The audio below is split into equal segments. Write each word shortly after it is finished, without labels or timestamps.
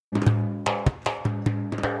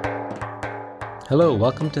Hello,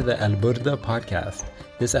 welcome to the Burda podcast.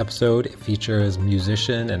 This episode features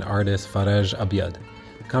musician and artist Faraj Abyad.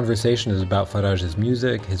 The conversation is about Faraj's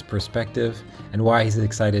music, his perspective, and why he's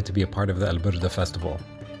excited to be a part of the Burda Festival.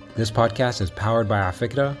 This podcast is powered by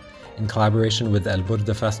Afikra in collaboration with the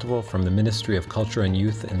Burda Festival from the Ministry of Culture and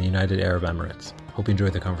Youth in the United Arab Emirates. Hope you enjoy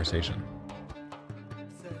the conversation.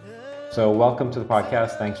 So welcome to the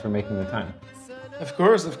podcast. Thanks for making the time. Of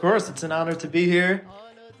course. It's an honor to be here.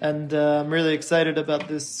 And I'm really excited about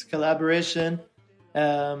this collaboration.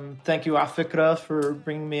 Thank you, Afikra, for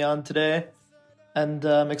bringing me on today. And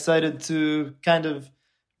I'm excited to kind of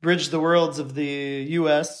bridge the worlds of the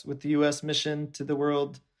U.S. with the U.S. mission to the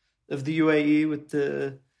world of the UAE with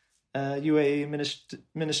the UAE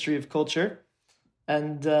Ministry of Culture.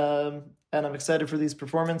 And I'm excited for these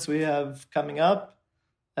performances we have coming up.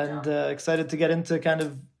 And excited to get into kind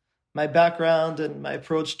of my background and my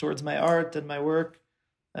approach towards my art and my work.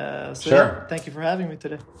 Sure. Thank you for having me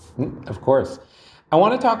today. Of course. I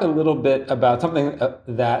want to talk a little bit about something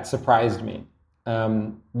that surprised me.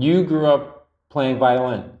 You grew up playing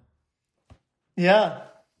violin. Yeah.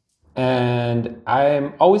 And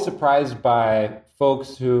I'm always surprised by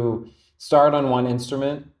folks who start on one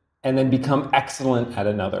instrument and then become excellent at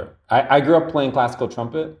another. I grew up playing classical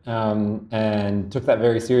trumpet and took that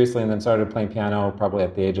very seriously, and then started playing piano probably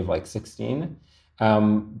at the age of like 16.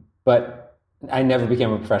 But I never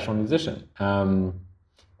became a professional musician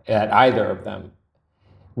at either of them.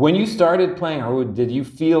 When you started playing oud, did you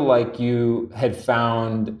feel like you had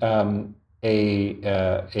found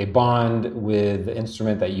a bond with the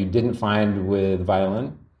instrument that you didn't find with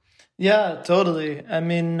violin? Yeah, totally. I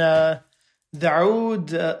mean, the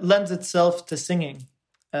oud lends itself to singing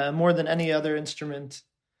more than any other instrument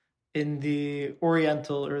in the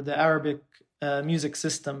Oriental or the Arabic music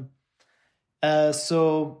system.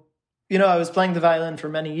 I was playing the violin for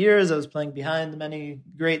many years. I was playing behind many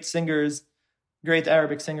great singers, great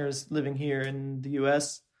Arabic singers living here in the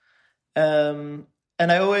US. And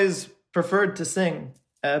I always preferred to sing,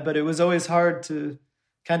 but it was always hard to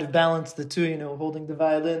kind of balance the two, holding the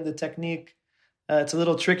violin, the technique. It's a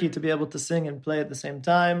little tricky to be able to sing and play at the same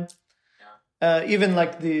time. Even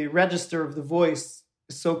like the register of the voice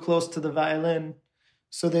is so close to the violin,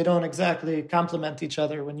 so they don't exactly complement each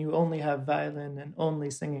other when you only have violin and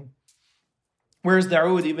only singing. Whereas the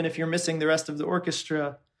oud, even if you're missing the rest of the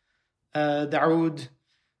orchestra, the oud,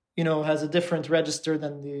 has a different register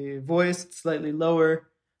than the voice. It's slightly lower,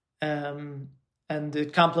 and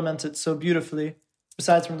it complements it so beautifully.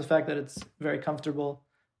 Besides from the fact that it's very comfortable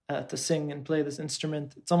to sing and play this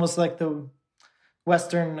instrument, it's almost like the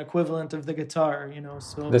Western equivalent of the guitar,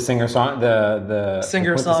 So the the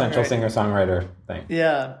quintessential singer-songwriter thing.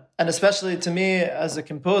 Yeah, and especially to me as a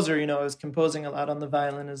composer, I was composing a lot on the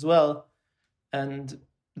violin as well. And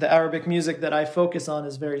the Arabic music that I focus on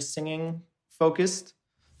is very singing focused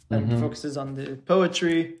and focuses on the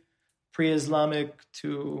poetry, pre-Islamic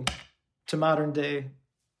to modern day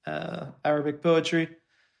Arabic poetry.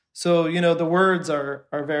 So, the words are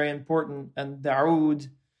very important. And the oud,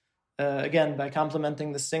 again, by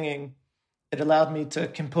complementing the singing, it allowed me to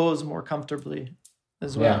compose more comfortably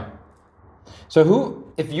as well. Yeah.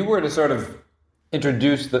 So if you were to sort of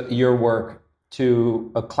introduce your work to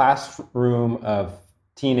a classroom of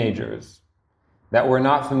teenagers that were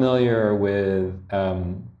not familiar with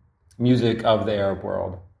music of the Arab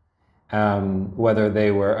world, whether they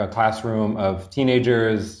were a classroom of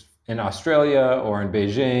teenagers in Australia or in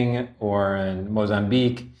Beijing or in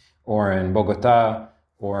Mozambique or in Bogota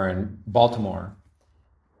or in Baltimore,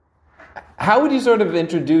 how would you sort of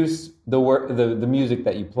introduce the music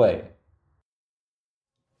that you play?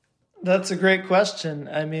 That's a great question.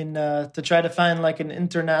 I mean, to try to find like an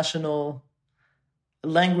international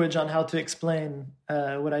language on how to explain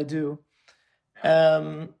what I do.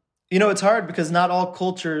 It's hard because not all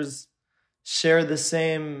cultures share the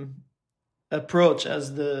same approach as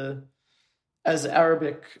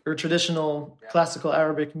Arabic or traditional classical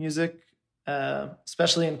Arabic music,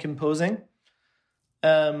 especially in composing.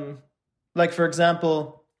 Like, for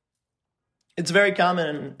example, it's very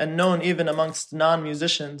common and known even amongst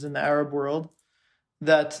non-musicians in the Arab world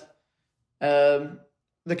that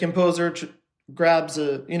the composer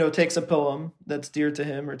takes a poem that's dear to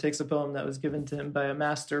him or takes a poem that was given to him by a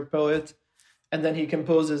master poet, and then he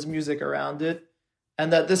composes music around it.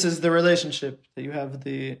 And that this is the relationship that you have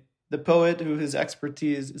the poet who his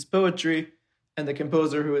expertise is poetry and the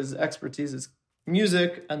composer who his expertise is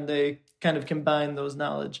music, and they kind of combine those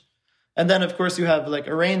knowledge. And then, of course, you have like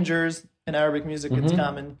arrangers. In Arabic music, it's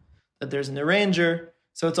common that there's an arranger.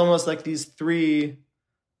 So it's almost like these three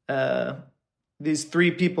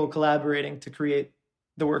people collaborating to create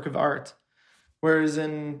the work of art. Whereas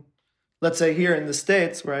in, let's say here in the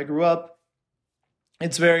States where I grew up,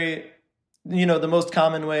 it's very, the most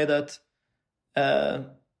common way that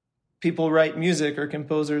people write music or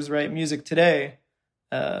composers write music today,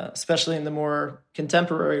 especially in the more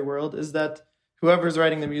contemporary world, is that whoever's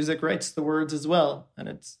writing the music writes the words as well.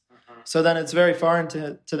 And so then it's very foreign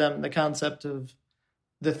to them, the concept of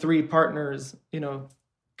the three partners,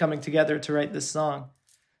 coming together to write this song.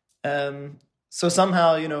 So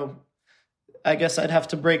somehow, I guess I'd have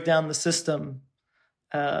to break down the system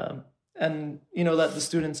and, let the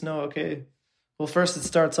students know, okay, well, first it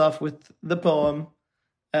starts off with the poem,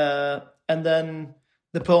 and then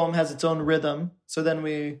the poem has its own rhythm. So then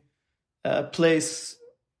we place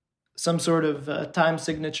some sort of time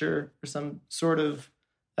signature or some sort of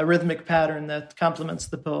a rhythmic pattern that complements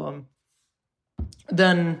the poem.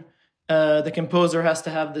 Then the composer has to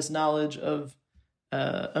have this knowledge of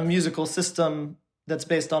a musical system that's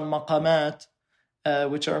based on maqamat,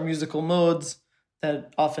 which are musical modes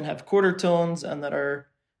that often have quarter tones and that are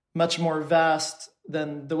much more vast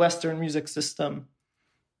than the Western music system.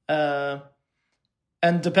 And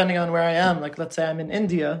depending on where I am, like let's say I'm in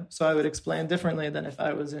India, so I would explain differently than if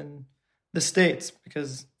I was in the States,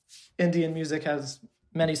 because Indian music has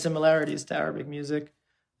many similarities to Arabic music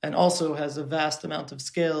and also has a vast amount of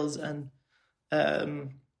scales and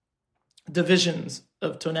divisions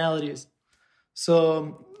of tonalities.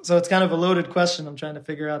 So it's kind of a loaded question. I'm trying to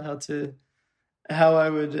figure out how I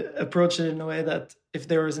would approach it in a way that if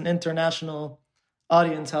there was an international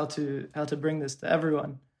audience, how to bring this to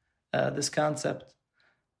everyone, this concept.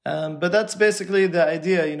 But that's basically the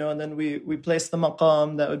idea, and then we place the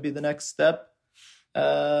maqam. That would be the next step.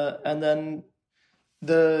 And then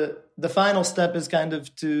the final step is kind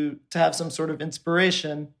of to have some sort of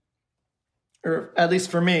inspiration, or at least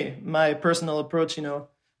for me, my personal approach,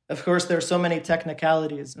 of course, there are so many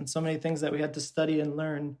technicalities and so many things that we had to study and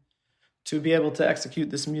learn to be able to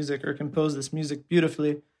execute this music or compose this music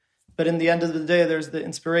beautifully. But in the end of the day, there's the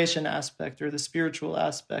inspiration aspect or the spiritual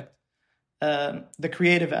aspect, the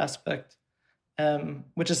creative aspect,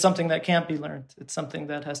 which is something that can't be learned. It's something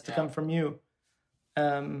that has to come from you.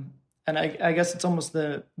 And I guess it's almost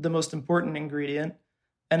the most important ingredient.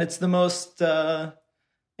 And it's the most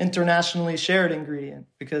internationally shared ingredient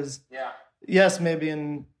because, yes, maybe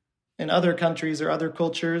in other countries or other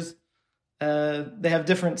cultures, they have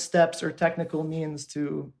different steps or technical means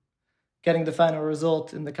to getting the final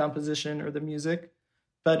result in the composition or the music.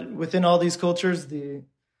 But within all these cultures,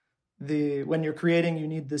 when you're creating, you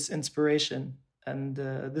need this inspiration, and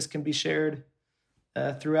this can be shared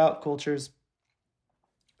throughout cultures.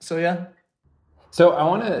 So, yeah. So I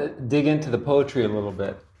want to dig into the poetry a little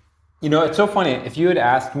bit. It's so funny. If you had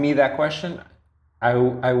asked me that question,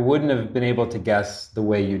 I wouldn't have been able to guess the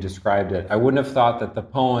way you described it. I wouldn't have thought that the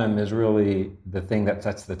poem is really the thing that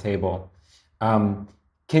sets the table.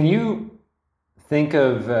 Can you think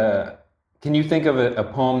of a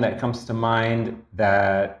poem that comes to mind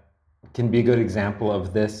that can be a good example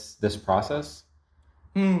of this process?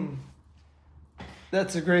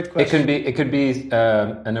 That's a great question. It could be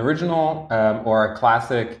an original or a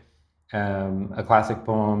classic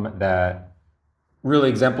poem that really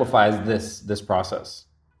exemplifies this process.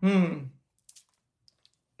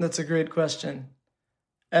 That's a great question.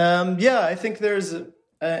 I think there's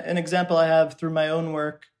an example I have through my own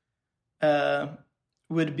work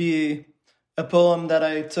would be a poem that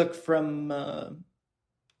I took from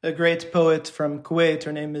a great poet from Kuwait.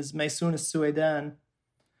 Her name is Maysoon al-Suwaidan.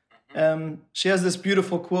 She has this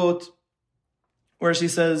beautiful quote where she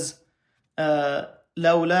says,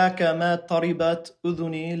 لولاك ما طربت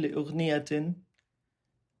أذني لأغنية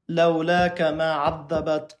لولاك ما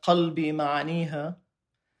عذبت قلبي معانيها.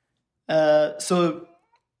 So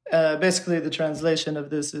basically the translation of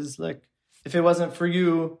this is like, if it wasn't for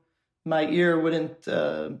you, my ear wouldn't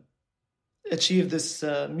achieve this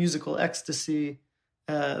musical ecstasy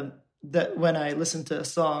that when I listen to a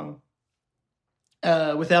song.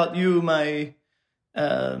 Without you, my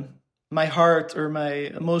heart or my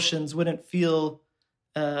emotions wouldn't feel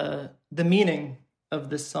the meaning of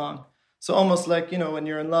this song. So almost like, when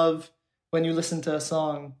you're in love, when you listen to a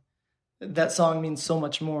song, that song means so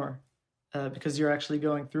much more because you're actually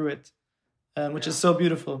going through it, which is so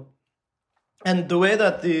beautiful. And the way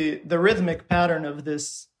that the rhythmic pattern of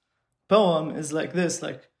this poem is like this,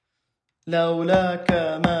 like لولاك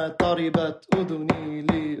ما طربت أذني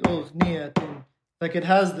لأغنية. Like it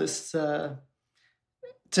has this, to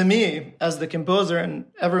me, as the composer, and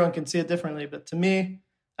everyone can see it differently, but to me,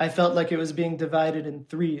 I felt like it was being divided in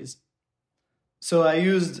threes. So I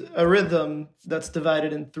used a rhythm that's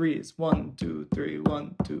divided in threes. 1, 2, 3,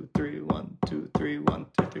 1, 2, 3, 1, 2, 3, 1,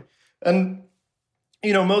 2, 3. And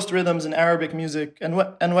most rhythms in Arabic music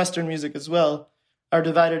and Western music as well are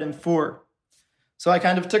divided in 4. So I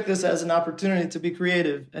kind of took this as an opportunity to be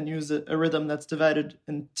creative and use a rhythm that's divided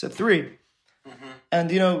into 3. And,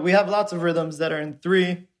 we have lots of rhythms that are in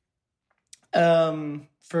 3.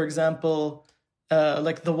 For example,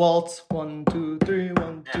 like the waltz, 1, 2, 3,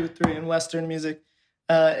 1, 2, 3 in Western music.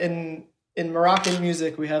 In Moroccan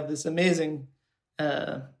music, we have this amazing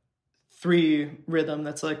 3 rhythm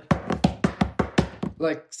that's like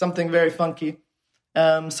something very funky.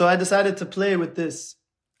 So I decided to play with this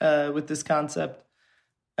concept.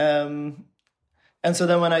 And so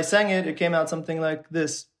then when I sang it, it came out something like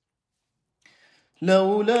this.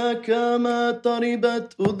 لولاك ما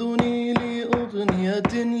طربت أذني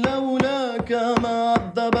لأغنية لولاك ما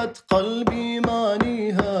عذبت قلبي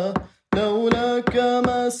معانيها لولاك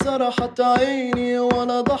ما سرحت عيني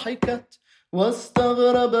ولا ضحكت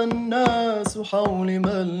واستغرب الناس حولي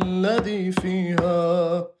ما الذي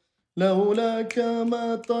فيها لولاك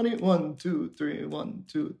ما طرب 1, 2, 3 1,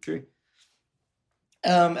 2, 3.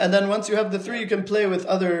 And then once you have the 3, you can play with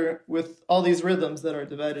all these rhythms that are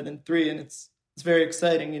divided in 3, and it's very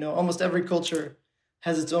exciting. Almost every culture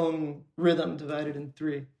has its own rhythm divided in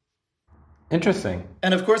 3. Interesting.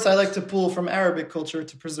 And of course, I like to pull from Arabic culture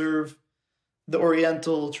to preserve the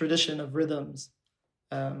Oriental tradition of rhythms.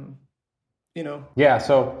 Yeah.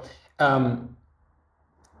 So,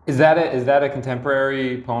 is that a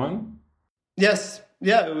contemporary poem? Yes.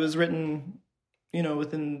 Yeah. It was written,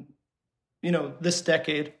 within, this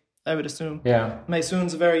decade, I would assume. Yeah.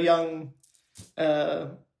 Maysoon's a very young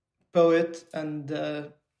poet,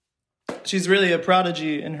 and she's really a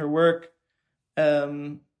prodigy in her work.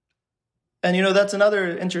 And that's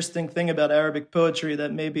another interesting thing about Arabic poetry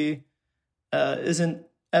that maybe isn't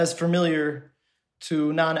as familiar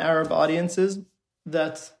to non-Arab audiences,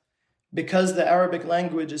 that because the Arabic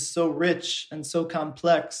language is so rich and so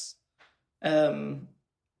complex,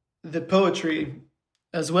 the poetry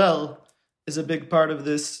as well is a big part of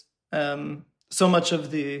this. So much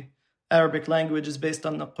of the Arabic language is based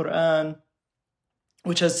on the Quran,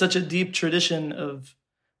 which has such a deep tradition of,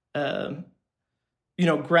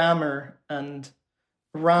 grammar and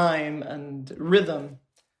rhyme and rhythm.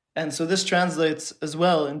 And so this translates as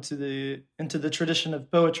well into the tradition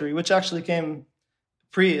of poetry, which actually came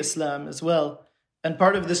pre-Islam as well. And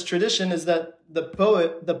part of this tradition is that the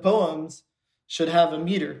poems should have a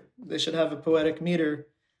meter. They should have a poetic meter.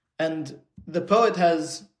 And the poet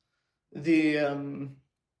has the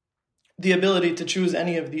ability to choose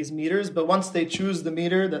any of these meters, but once they choose the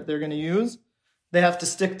meter that they're going to use, they have to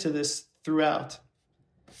stick to this throughout.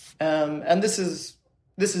 And this is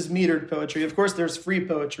metered poetry. Of course, there's free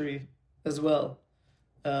poetry as well.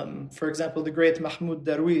 For example, the great Mahmoud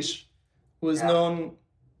Darwish was known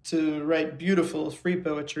to write beautiful free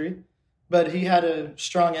poetry, but he had a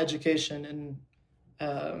strong education in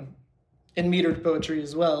metered poetry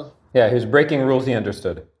as well. Yeah, he was breaking rules he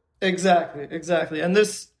understood. Exactly. And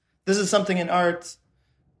this is something in art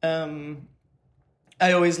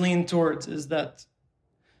I always lean towards, is that,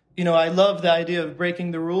 I love the idea of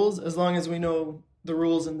breaking the rules as long as we know the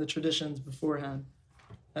rules and the traditions beforehand,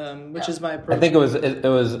 which is my approach. I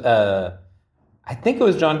think it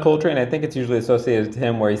was John Coltrane. I think it's usually associated to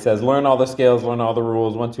him, where he says, learn all the scales, learn all the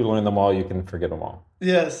rules. Once you learn them all, you can forget them all.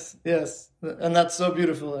 Yes. And that's so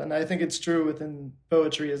beautiful. And I think it's true within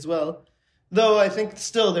poetry as well. Though I think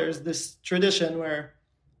still there's this tradition where,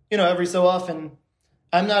 every so often,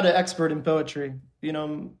 I'm not an expert in poetry.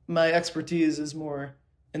 My expertise is more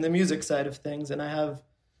in the music side of things. And I have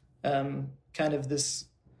kind of this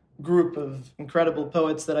group of incredible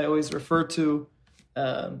poets that I always refer to,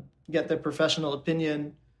 get their professional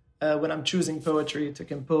opinion when I'm choosing poetry to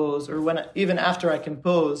compose, or even after I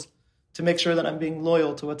compose, to make sure that I'm being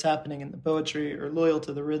loyal to what's happening in the poetry, or loyal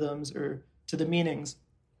to the rhythms or to the meanings.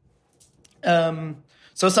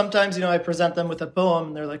 So sometimes, I present them with a poem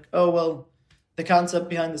and they're like, oh, well, the concept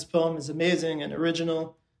behind this poem is amazing and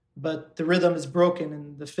original, but the rhythm is broken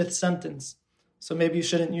in the 5th sentence. So maybe you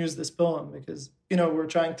shouldn't use this poem because, we're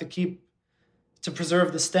trying to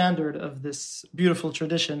preserve the standard of this beautiful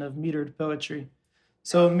tradition of metered poetry.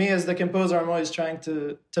 So me as the composer, I'm always trying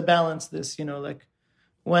to balance this,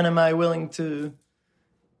 when am I willing to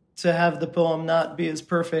have the poem not be as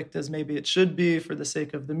perfect as maybe it should be for the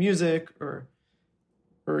sake of the music, or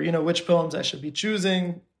which poems I should be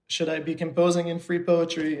choosing. Should I be composing in free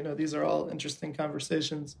poetry? These are all interesting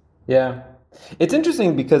conversations. Yeah. It's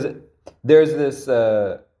interesting because there's this,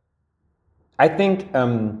 I think,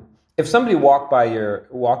 if somebody walked by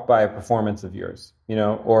a performance of yours,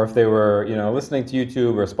 or if they were, listening to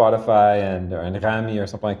YouTube or Spotify or Rami or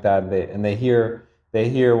something like that, and they hear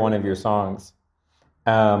one of your songs,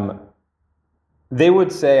 um, they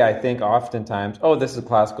would say, I think, oftentimes, oh, this is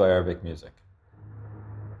classical Arabic music.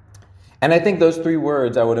 And I think those three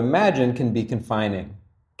words, I would imagine, can be confining,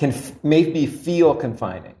 maybe feel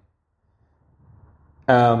confining.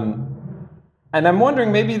 And I'm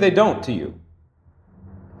wondering, maybe they don't to you.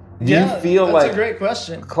 Do you feel that's like a great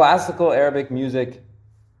question. Classical Arabic music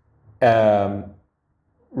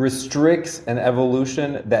restricts an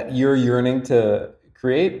evolution that you're yearning to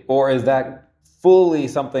create, or is that fully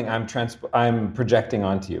something I'm projecting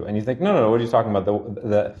onto you? And you think, no, what are you talking about?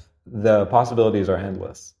 The possibilities are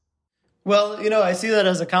endless. Well, I see that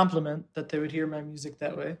as a compliment that they would hear my music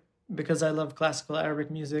that way, because I love classical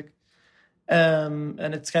Arabic music. And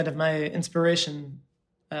it's kind of my inspiration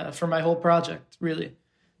for my whole project, really.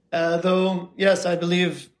 Though, yes, I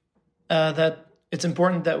believe that it's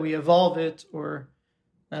important that we evolve it, or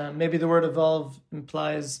maybe the word evolve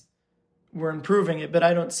implies we're improving it, but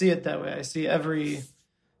I don't see it that way. I see every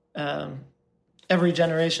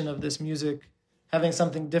generation of this music having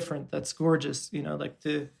something different that's gorgeous. Like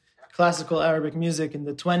the classical Arabic music in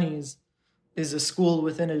the 20s is a school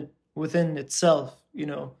within itself.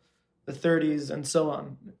 The 30s and so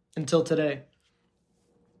on until today.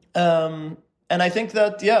 And I think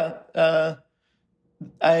that,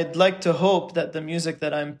 I'd like to hope that the music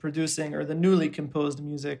that I'm producing, or the newly composed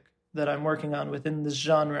music that I'm working on within this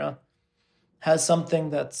genre, has something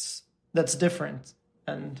that's different.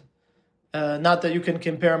 And not that you can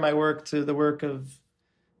compare my work to the work of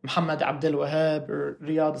Muhammad Abdel Wahab or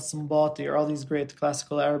Riyad al-Sanbati or all these great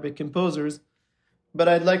classical Arabic composers. But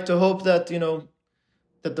I'd like to hope that,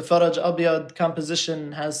 that the Faraj Abyad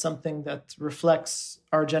composition has something that reflects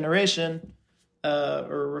our generation,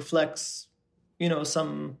 or reflects,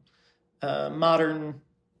 some modern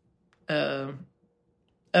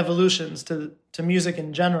evolutions to music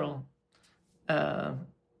in general.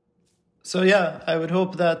 So yeah, I would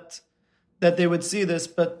hope that they would see this,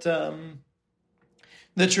 but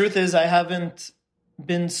the truth is I haven't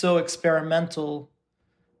been so experimental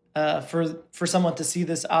for someone to see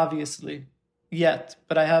this obviously yet,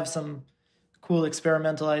 but I have some cool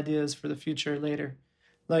experimental ideas for the future later.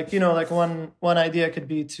 Like, like one idea could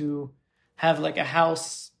be to have like a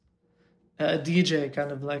house DJ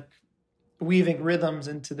kind of like weaving rhythms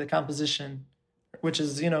into the composition, which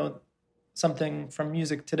is, something from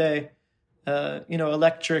music today,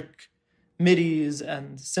 electric MIDIs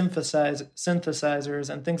and synthesizers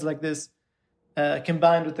and things like this,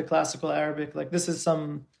 combined with the classical Arabic. Like this is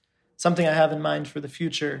something I have in mind for the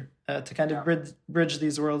future, to kind of bridge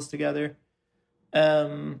these worlds together.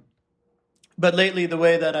 But lately, the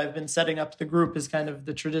way that I've been setting up the group is kind of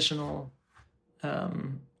the traditional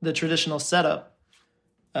setup.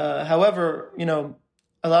 However,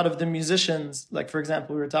 a lot of the musicians, like for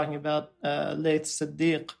example, we were talking about Layth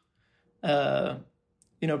Siddiq,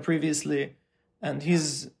 previously, and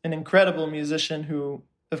he's an incredible musician who,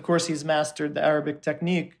 of course, he's mastered the Arabic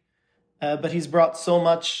technique, but he's brought so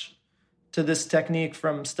much to this technique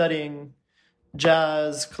from studying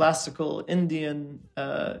jazz, classical, Indian,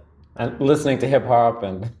 and listening to hip hop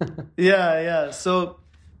and yeah. So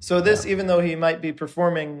this, even though he might be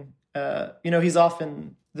performing, he's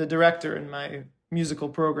often the director in my musical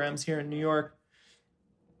programs here in New York.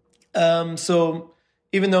 So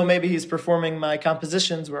even though maybe he's performing my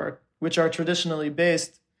compositions, which are traditionally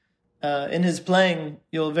based, in his playing,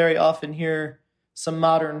 you'll very often hear some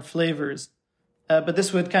modern flavors. But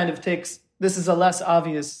this would kind of this is a less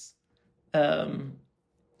obvious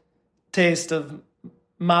taste of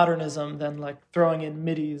modernism than like throwing in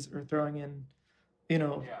MIDIs or throwing in,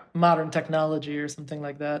 modern technology or something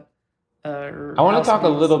like that. I want to talk a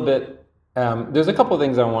little bit. There's a couple of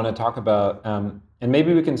things I want to talk about, and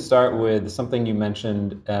maybe we can start with something you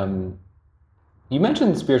mentioned. You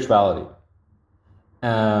mentioned spirituality,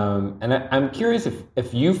 and I'm curious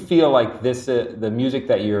if you feel like the music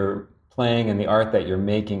that you're playing and the art that you're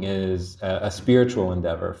making is a spiritual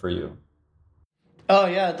endeavor for you. Oh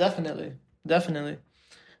yeah, definitely.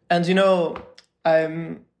 And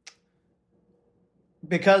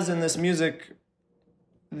because in this music,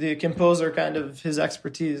 the composer kind of, his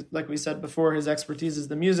expertise, like we said before, his expertise is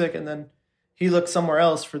the music, and then he looks somewhere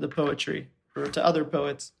else for the poetry or to other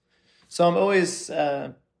poets. So I'm always,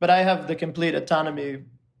 but I have the complete autonomy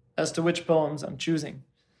as to which poems I'm choosing.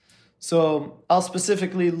 So I'll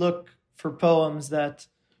specifically look for poems that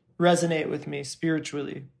resonate with me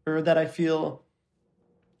spiritually, or that I feel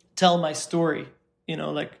tell my story.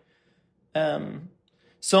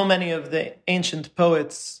 So many of the ancient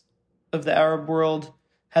poets of the Arab world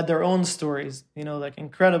had their own stories, like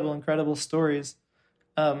incredible stories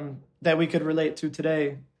that we could relate to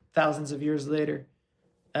today, thousands of years later.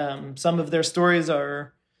 Some of their stories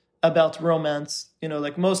are about romance.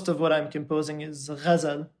 Like most of what I'm composing is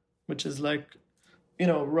ghazal, which is like,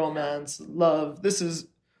 romance, love. This is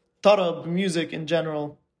tarab, music in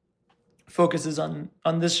general, focuses on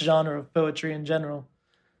this genre of poetry in general,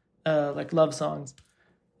 like love songs.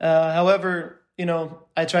 However,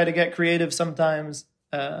 I try to get creative sometimes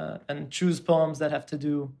and choose poems that have to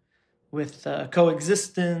do with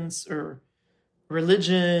coexistence or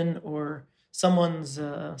religion or someone's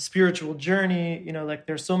spiritual journey. Like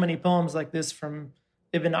there's so many poems like this from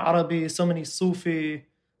Ibn Arabi, so many Sufi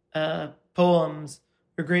poems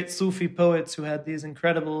or great Sufi poets who had these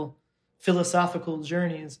incredible philosophical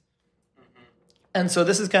journeys. And so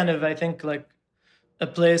this is kind of, I think, like a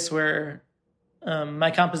place where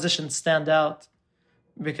my compositions stand out,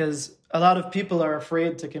 because a lot of people are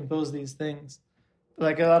afraid to compose these things.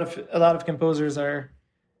 Like a lot of composers are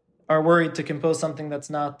worried to compose something that's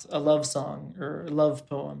not a love song or a love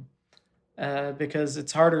poem, because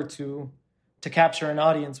it's harder to capture an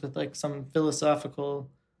audience with like some philosophical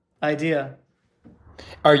idea.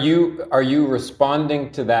 Are you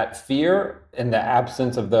responding to that fear in the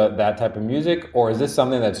absence of that type of music, or is this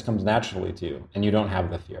something that just comes naturally to you and you don't have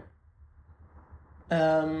the fear?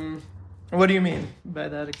 What do you mean by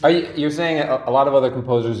that exactly? You're saying a lot of other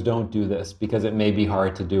composers don't do this because it may be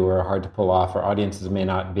hard to do or hard to pull off, or audiences may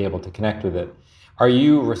not be able to connect with it. Are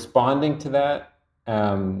you responding to that?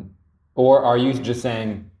 Or are you just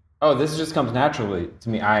saying, oh, this just comes naturally to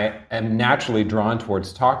me. I am naturally drawn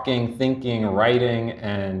towards talking, thinking, writing,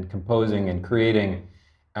 and composing and creating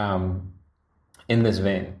in this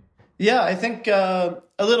vein? Yeah, I think a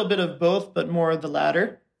little bit of both, but more the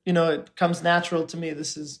latter. It comes natural to me.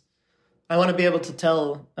 I want to be able to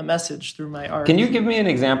tell a message through my art. Can you give me an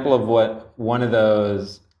example of what one of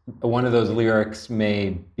those lyrics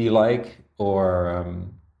may be like, or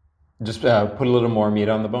just put a little more meat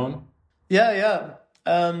on the bone? Yeah.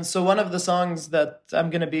 So one of the songs that I'm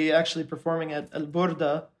going to be actually performing at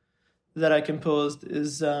Burda that I composed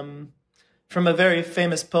is from a very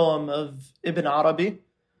famous poem of Ibn Arabi,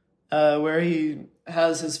 where he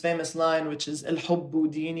has his famous line, which is "Al-hubbu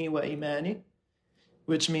dini wa imani,"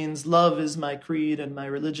 which means love is my creed and my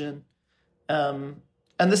religion. And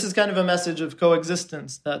this is kind of a message of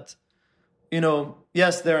coexistence that,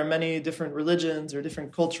 yes, there are many different religions or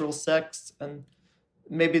different cultural sects, and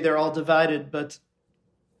maybe they're all divided, but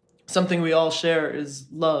something we all share is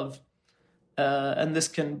love. And this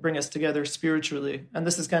can bring us together spiritually. And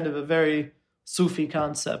this is kind of a very Sufi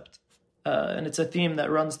concept. And it's a theme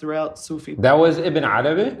that runs throughout Sufi. That was Ibn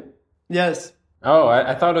Arabi? Yes. Oh,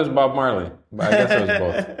 I thought it was Bob Marley, but I guess it was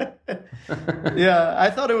both. Yeah, I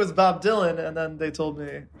thought it was Bob Dylan, and then they told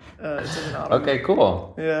me it's Ibn Arabi. Okay,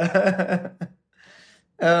 cool. Yeah.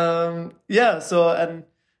 Yeah, so, and,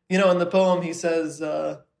 in the poem he says,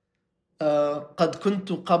 قد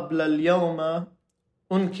كنت قبل اليوم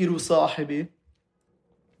أنكر صاحبي.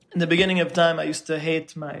 In the beginning of time, I used to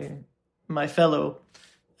hate my fellow.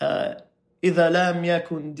 إذا لم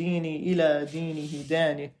يكن ديني إلى دينه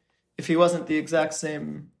داني. If he wasn't the exact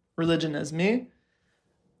same religion as me.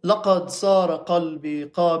 لقد صار قلبي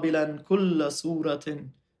قابلا كل صورة.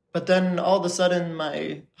 But then all of a sudden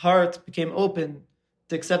my heart became open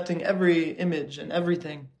to accepting every image and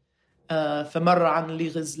everything. فمر عن لي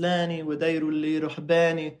غزلاني ودير لي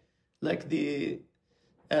رهباني, like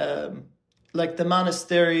the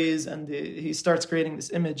monasteries, and he starts creating this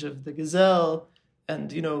image of the gazelle, and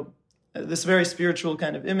this very spiritual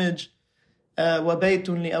kind of image. وبيت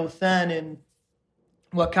لأوثان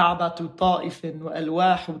وكعبة طائف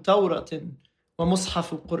وألواح تورة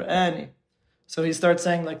ومصحف قرآن. So he starts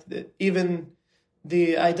saying like even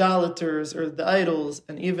the idolaters or the idols,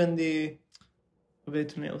 and even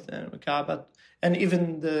and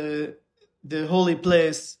even the holy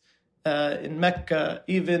place in Mecca,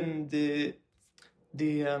 even the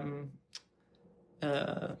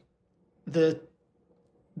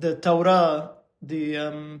Torah,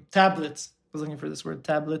 the tablets. I was looking for this word,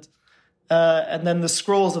 tablet, and then the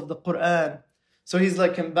scrolls of the Quran. So he's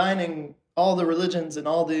like combining all the religions and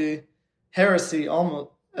all the heresy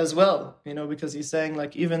almost as well, because he's saying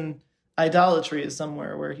like even idolatry is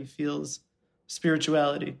somewhere where he feels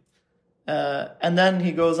spirituality. And then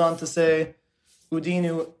he goes on to say,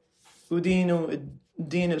 أدين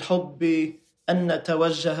دين الحب أن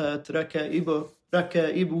توجهت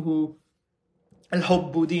ركائبه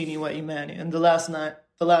الحب ديني وإيماني. And the last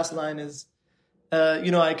line is,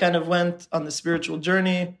 I kind of went on the spiritual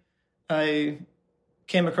journey. I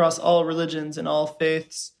came across all religions and all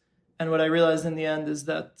faiths, and what I realized in the end is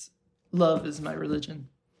that love is my religion.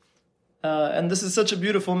 And this is such a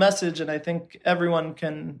beautiful message, and I think everyone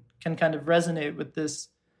can kind of resonate with this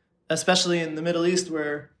especially in the Middle East,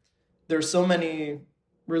 where there's so many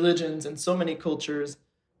religions and so many cultures,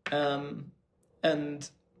 and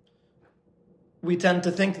we tend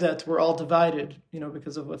to think that we're all divided,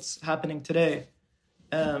 because of what's happening today.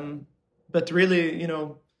 But really,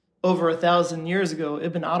 over 1,000 years ago,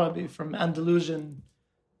 Ibn Arabi from Andalusian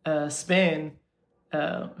Spain,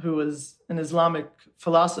 who was an Islamic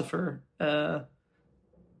philosopher,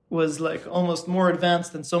 was like almost more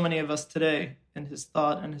advanced than so many of us today in his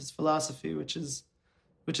thought and his philosophy, which is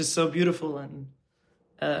so beautiful. And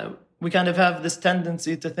we kind of have this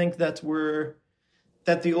tendency to think that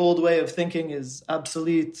the old way of thinking is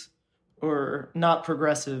obsolete or not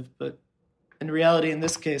progressive, but in reality, in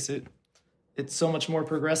this case, it's so much more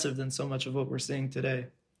progressive than so much of what we're seeing today.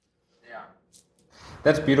 Yeah,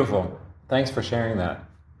 that's beautiful. Thanks for sharing that.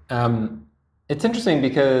 It's interesting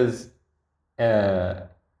because,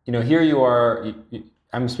 here you are.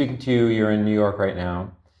 I'm speaking to you. You're in New York right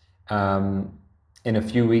now. In a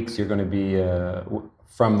few weeks, you're going to be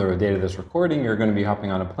from the date of this recording. You're going to be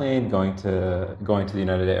hopping on a plane, going to the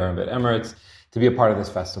United Arab Emirates to be a part of this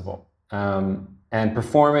festival, and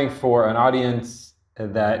performing for an audience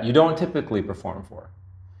that you don't typically perform for.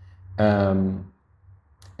 And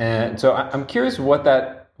so I'm curious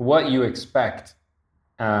what you expect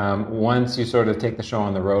once you sort of take the show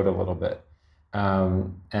on the road a little bit,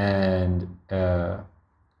 and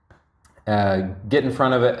get in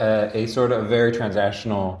front of a sort of very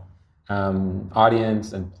transactional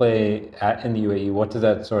audience and play in the UAE. What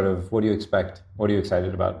do you expect? What are you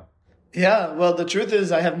excited about? Yeah, well, the truth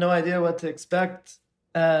is I have no idea what to expect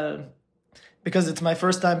because it's my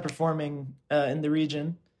first time performing in the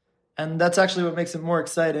region. And that's actually what makes it more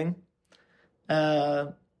exciting.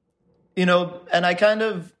 And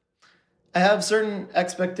I have certain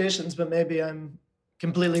expectations, but maybe I'm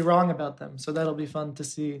completely wrong about them. So that'll be fun to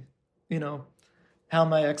see, how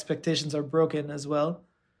my expectations are broken as well.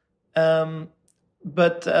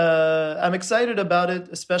 But I'm excited about it,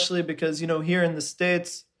 especially because, here in the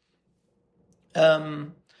States,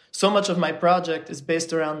 so much of my project is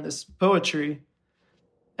based around this poetry,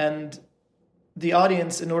 and the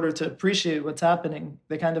audience, in order to appreciate what's happening,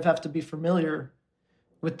 they kind of have to be familiar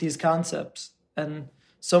with these concepts. And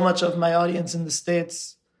so much of my audience in the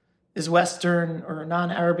States is Western or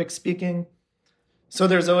non-Arabic speaking. So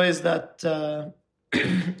there's always that, that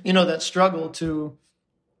struggle to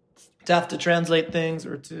have to translate things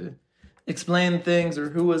or to explain things,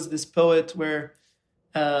 or who was this poet, where,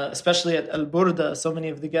 especially at Burda, so many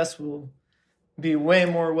of the guests will be way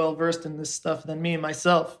more well-versed in this stuff than me,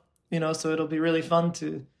 myself. So it'll be really fun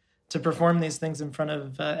to perform these things in front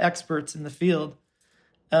of experts in the field.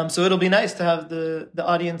 So it'll be nice to have the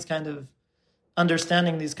audience kind of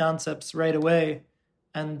understanding these concepts right away.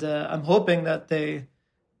 And I'm hoping that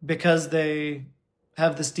because they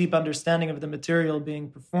have this deep understanding of the material being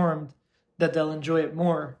performed, that they'll enjoy it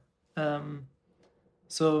more.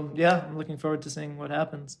 So yeah, I'm looking forward to seeing what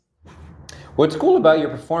happens. What's cool about your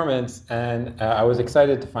performance, and I was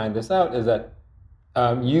excited to find this out, is that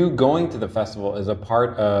you going to the festival is a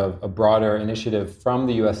part of a broader initiative from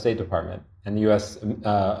the U.S. State Department and the U.S.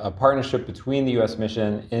 A partnership between the U.S.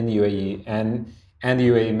 mission in the UAE and the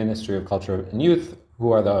UAE Ministry of Culture and Youth,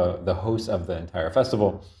 who are the hosts of the entire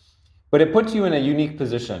festival. But it puts you in a unique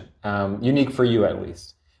position, unique for you at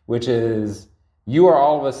least, which is you are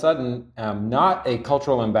all of a sudden not a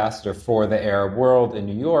cultural ambassador for the Arab world in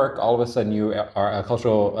New York. All of a sudden you are a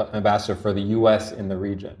cultural ambassador for the U.S. in the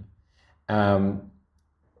region.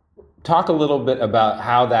 Talk a little bit about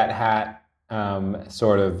how that hat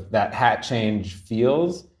change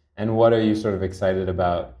feels, and what are you sort of excited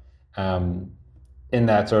about in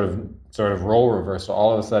that sort of role reversal?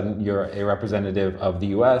 All of a sudden, you're a representative of the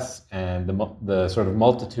U.S. and the sort of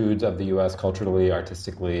multitudes of the U.S. culturally,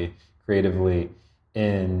 artistically, creatively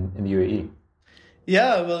in the UAE.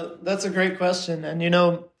 Yeah, well, that's a great question, and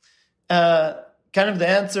kind of the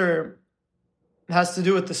answer has to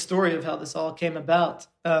do with the story of how this all came about.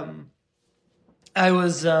 I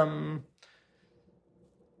was in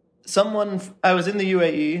the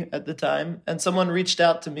UAE at the time, and someone reached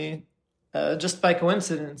out to me just by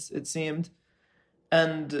coincidence, it seemed,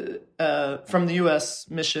 and from the U.S.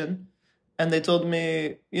 mission, and they told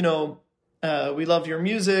me, we love your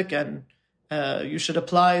music, and you should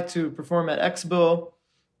apply to perform at Expo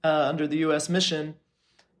under the U.S. mission,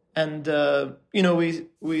 and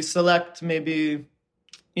we select maybe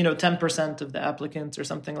 10% of the applicants or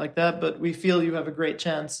something like that, but we feel you have a great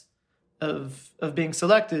chance of being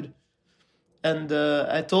selected. And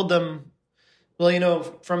I told them,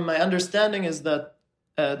 well, from my understanding is that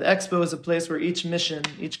the Expo is a place where each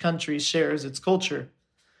country shares its culture.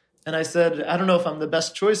 And I said, I don't know if I'm the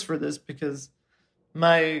best choice for this because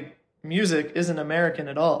my music isn't American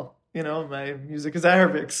at all. My music is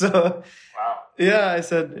Arabic. So yeah, I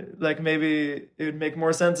said, like, maybe it would make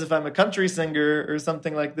more sense if I'm a country singer or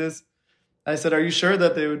something like this. I said, are you sure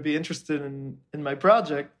that they would be interested in my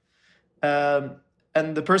project? And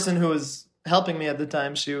the person who was helping me at the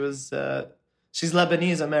time, she's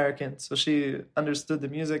Lebanese American, so she understood the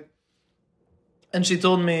music. And she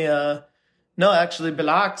told me, no, actually,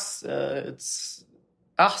 بالعكس, it's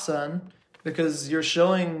ahsan, because you're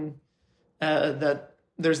showing that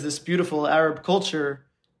there's this beautiful Arab culture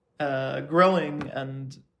growing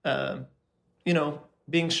and,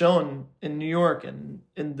 being shown in New York and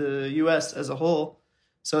in the US as a whole.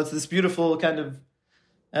 So it's this beautiful kind of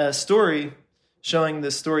story showing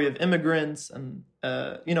the story of immigrants and,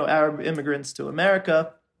 Arab immigrants to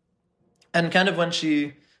America. And kind of when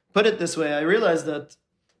she put it this way, I realized that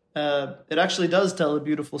it actually does tell a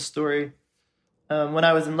beautiful story. When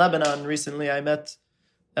I was in Lebanon recently, I met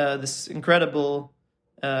this incredible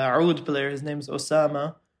oud player. His name's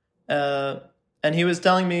Osama. And he was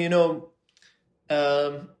telling me,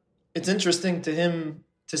 it's interesting to him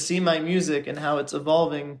to see my music and how it's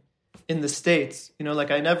evolving in the States.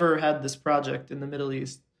 Like I never had this project in the Middle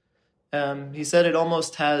East. He said it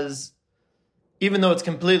almost has, even though it's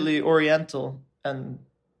completely Oriental and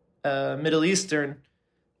Middle Eastern,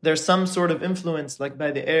 there's some sort of influence, like by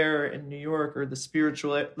the air in New York or the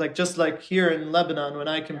spiritual, like just like here in Lebanon, when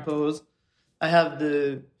I compose, I have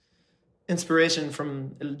the inspiration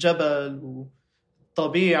from al-Jabal,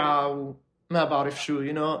 tabi'a, ma ba'rif shu,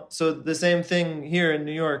 So the same thing here in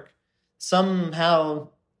New York. Somehow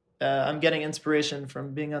I'm getting inspiration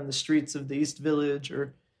from being on the streets of the East Village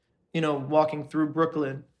or, walking through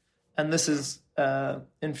Brooklyn. And this is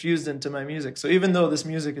infused into my music. So even though this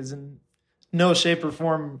music is in no shape or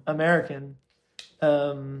form American.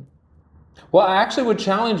 Well, I actually would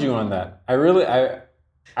challenge you on that. I would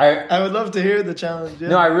love to hear the challenge. Yeah.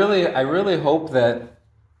 No, I really hope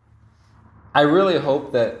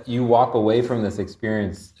that you walk away from this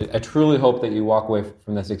experience. I truly hope that you walk away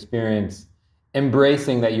from this experience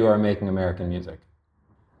embracing that you are making American music.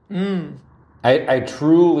 I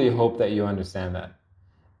truly hope that you understand that.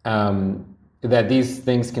 That these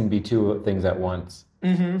things can be two things at once.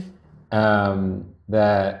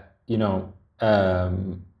 That,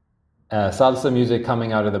 salsa music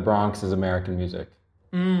coming out of the Bronx is American music.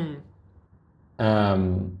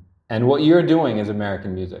 And what you're doing is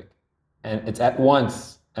American music. And it's at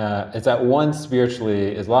once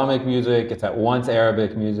spiritually Islamic music, it's at once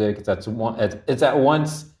Arabic music, it's at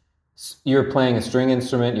once you're playing a string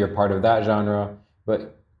instrument, you're part of that genre.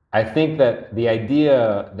 But I think that the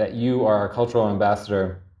idea that you are a cultural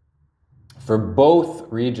ambassador for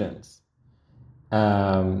both regions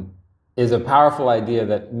is a powerful idea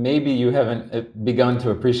that maybe you haven't begun to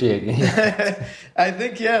appreciate yet. I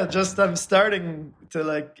think, yeah, I'm starting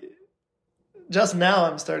to just now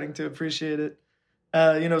I'm starting to appreciate it.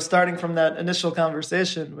 Starting from that initial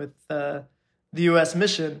conversation with the U.S.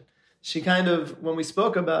 mission, when we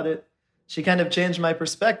spoke about it, she kind of changed my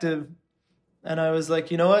perspective. And I was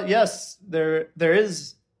like, you know what? Yes, there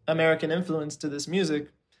is American influence to this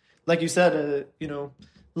music. Like you said, a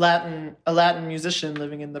Latin musician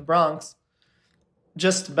living in the Bronx,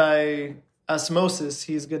 just by osmosis,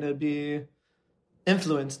 he's going to be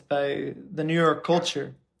influenced by the New York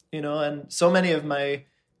culture, and so many of my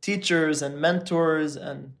teachers and mentors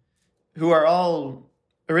and who are all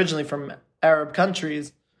originally from Arab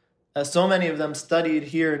countries, so many of them studied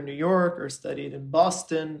here in New York or studied in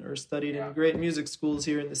Boston or studied in great music schools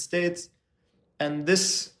here in the States. And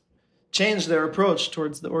this changed their approach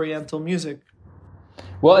towards the Oriental music.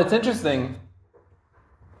 Well, it's interesting.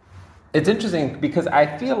 It's interesting because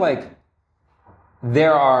I feel like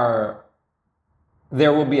there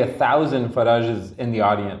will be 1,000 Farajes in the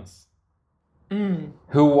audience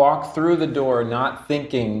who walk through the door not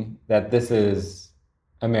thinking that this is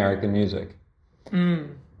American music.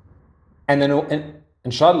 And then,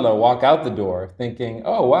 inshallah, walk out the door thinking,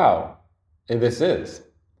 oh, wow, this is.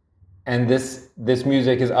 And this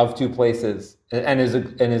music is of two places and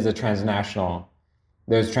is a transnational.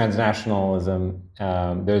 There's transnationalism.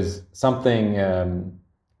 There's something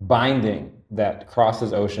binding that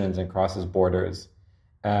crosses oceans and crosses borders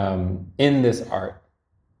in this art.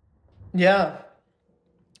 Yeah,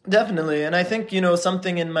 definitely. And I think,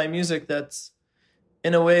 something in my music that's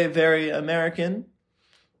in a way very American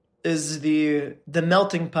is the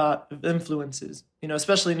melting pot of influences.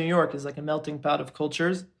 Especially New York is like a melting pot of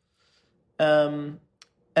cultures. And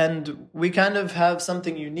we kind of have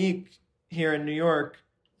something unique here in New York.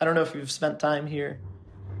 I don't know if you've spent time here.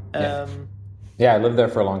 Yeah, I lived there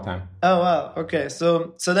for a long time. Oh, wow. Okay.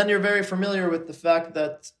 So then you're very familiar with the fact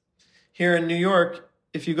that here in New York,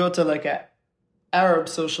 if you go to like a Arab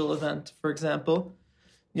social event, for example,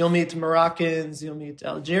 you'll meet Moroccans, you'll meet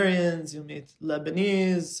Algerians, you'll meet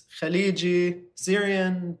Lebanese, Khaliji,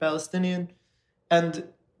 Syrian, Palestinian, and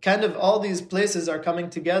kind of all these places are coming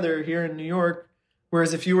together here in New York.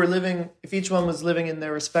 Whereas if each one was living in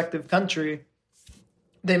their respective country,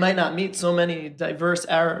 they might not meet so many diverse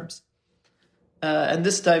Arabs. And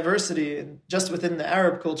this diversity, just within the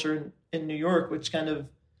Arab culture in New York, which kind of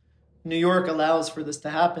New York allows for this to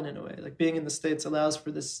happen in a way, like being in the States allows for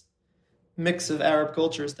this mix of Arab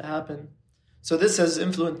cultures to happen. So this has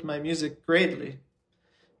influenced my music greatly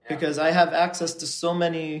because I have access to so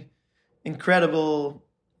many incredible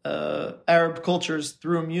Arab cultures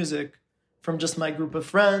through music from just my group of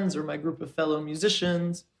friends or my group of fellow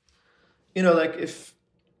musicians. You know, like if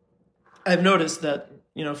I've noticed that,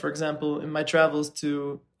 you know, for example, in my travels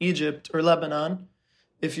to Egypt or Lebanon,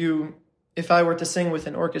 if I were to sing with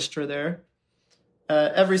an orchestra there,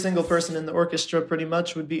 every single person in the orchestra pretty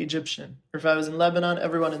much would be Egyptian. Or if I was in Lebanon,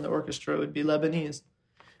 everyone in the orchestra would be Lebanese.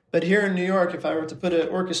 But here in New York, if I were to put an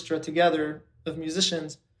orchestra together of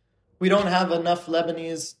musicians, we don't have enough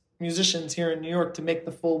Lebanese musicians here in New York to make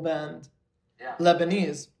the full band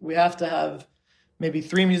Lebanese. We have to have maybe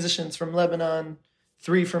 3 musicians from Lebanon,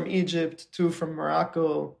 3 from Egypt, 2 from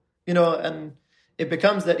Morocco, you know, and it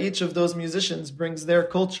becomes that each of those musicians brings their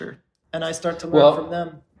culture, and I start to learn from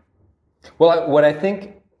them. Well, what I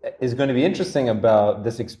think is going to be interesting about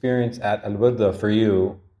this experience at Al Burda for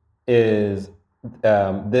you is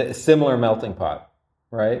the similar melting pot,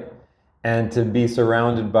 right? And to be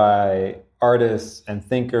surrounded by artists and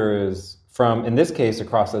thinkers from, in this case,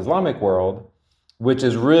 across the Islamic world, which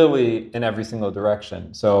is really in every single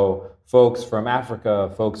direction. So folks from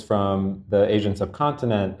Africa, folks from the Asian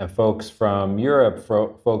subcontinent, and folks from Europe,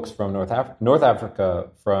 folks from North Africa,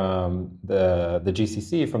 from the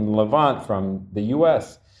GCC, from the Levant, from the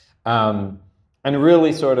US, and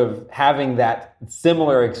really sort of having that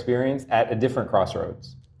similar experience at a different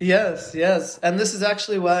crossroads. Yes, yes. And this is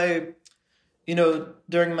actually why, you know,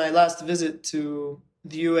 during my last visit to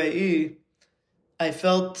the UAE, I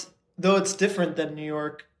felt, though it's different than New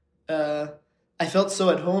York, I felt so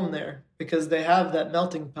at home there because they have that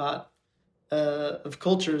melting pot of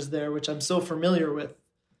cultures there, which I'm so familiar with.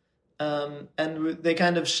 And they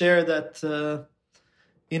kind of share that,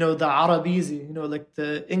 you know, the Arabizi, you know, like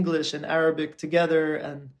the English and Arabic together,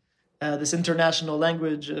 and this international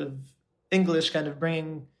language of English kind of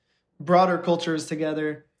bringing broader cultures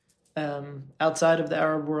together outside of the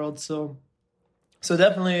Arab world. So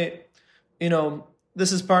definitely, you know,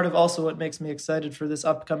 this is part of also what makes me excited for this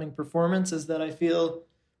upcoming performance, is that I feel,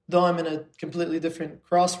 though I'm in a completely different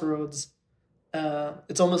crossroads,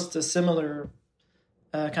 it's almost a similar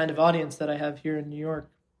kind of audience that I have here in New York.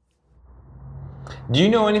 Do you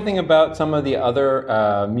know anything about some of the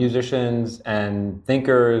other musicians and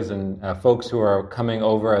thinkers and folks who are coming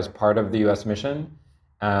over as part of the U.S. mission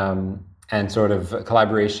and sort of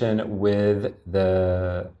collaboration with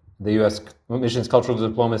the U.S. mission's cultural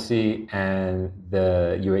diplomacy and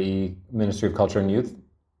the UAE Ministry of Culture and Youth?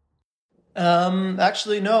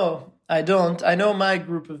 Actually, no, I don't. I know my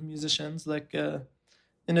group of musicians. Like,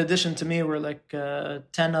 in addition to me, we're like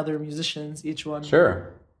 10 other musicians, each one.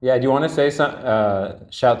 Sure. Yeah. Do you want to say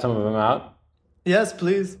shout some of them out? Yes,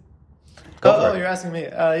 please. Go for it. You're asking me.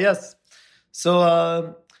 Yes.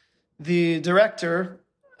 So the director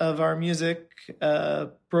of our music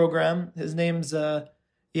program, his name's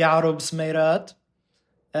Yarub Smeirat.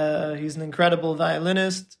 He's an incredible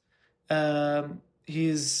violinist.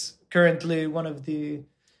 He's currently one of the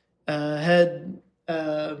head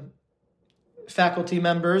faculty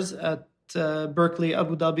members at Berkeley,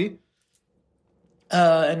 Abu Dhabi.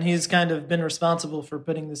 And he's kind of been responsible for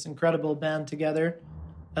putting this incredible band together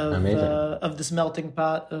of this melting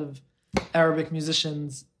pot of Arabic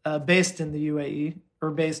musicians based in the UAE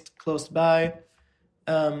or based close by.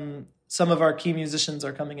 Some of our key musicians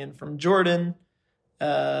are coming in from Jordan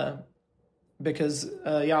because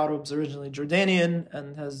Yarub's originally Jordanian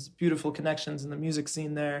and has beautiful connections in the music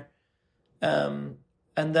scene there. And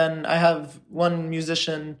then I have one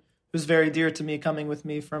musician who's very dear to me coming with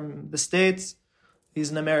me from the States. He's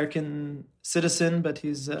an American citizen, but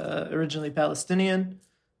he's originally Palestinian.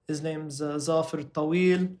 His name's Zafir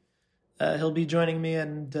Tawil. He'll be joining me,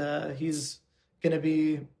 and he's going to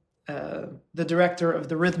be the director of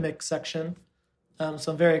the rhythmic section.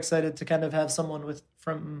 So I'm very excited to kind of have someone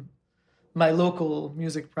from my local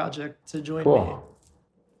music project to join me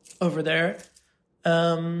over there.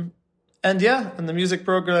 And the music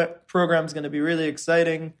program's going to be really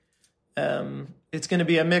exciting. It's going to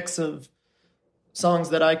be a mix of songs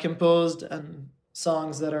that I composed and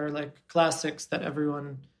songs that are like classics that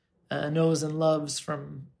everyone knows and loves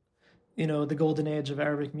from, the golden age of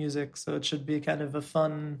Arabic music. So it should be kind of a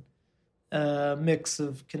fun mix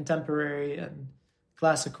of contemporary and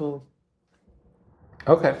classical.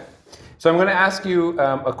 Okay. So I'm going to ask you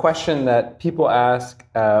a question that people ask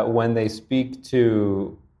when they speak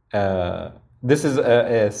to, this is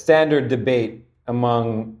a standard debate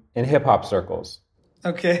in hip-hop circles.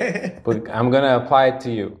 Okay. But I'm going to apply it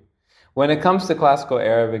to you. When it comes to classical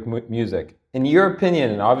Arabic music, in your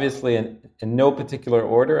opinion, and obviously in no particular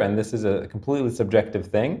order, and this is a completely subjective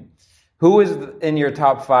thing, who is in your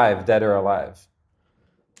top 5, dead or alive?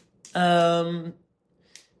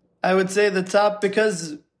 I would say the top,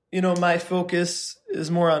 because, my focus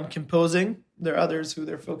is more on composing. There are others who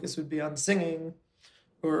their focus would be on singing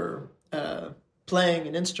or playing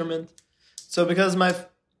an instrument. So because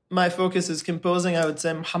my focus is composing, I would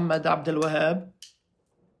say Muhammad Abdul Wahab.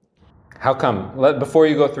 How come? Before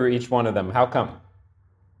you go through each one of them, how come?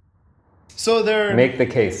 So make the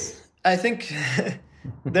case. I think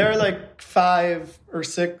there are like 5 or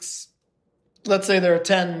 6. Let's say there are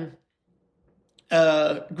 10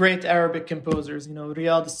 great Arabic composers.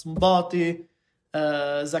 Riyad al-Sumbati,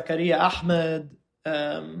 Zakaria Ahmed,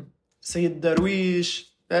 Sayyid Darwish.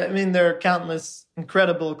 I mean, there are countless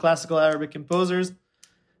incredible classical Arabic composers.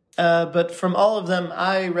 But from all of them,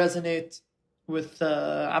 I resonate with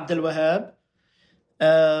Abdul Wahab.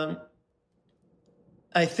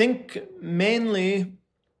 I think mainly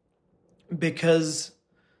because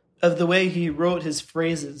of the way he wrote his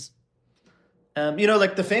phrases.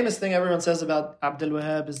 Like the famous thing everyone says about Abdul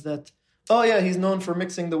Wahab is that, oh yeah, he's known for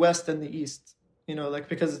mixing the West and the East.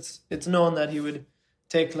 Because it's known that he would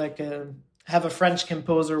take have a French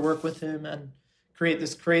composer work with him and create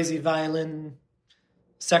this crazy violin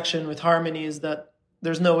section with harmonies that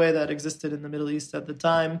there's no way that existed in the Middle East at the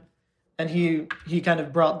time. And he kind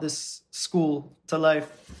of brought this school to life.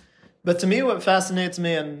 But to me, what fascinates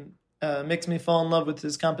me and makes me fall in love with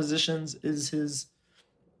his compositions is his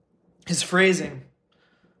phrasing.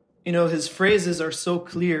 His phrases are so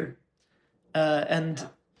clear. There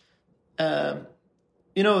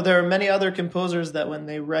are many other composers that when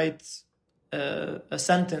they write a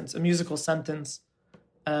sentence, a musical sentence,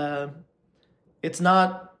 it's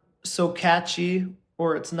not so catchy,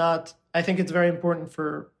 or it's not. I think it's very important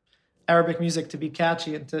for Arabic music to be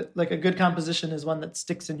catchy, and to a good composition is one that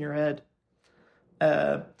sticks in your head.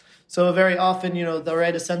 So very often, they'll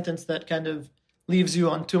write a sentence that kind of leaves you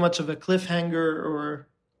on too much of a cliffhanger, or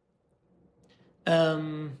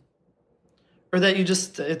that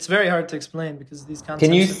it's very hard to explain because these concepts.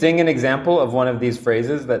 Can you sing an example of one of these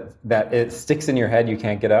phrases that it sticks in your head, you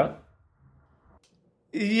can't get out?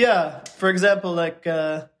 Yeah, for example,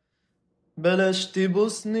 بلاش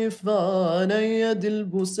تبوسني في عينيا دي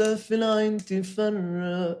البوسة في العين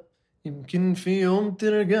تفرق يمكن في يوم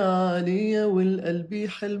ترجع ليا والقلب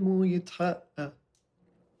حلمه يتحقق.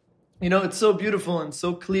 It's so beautiful and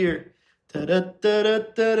so clear. And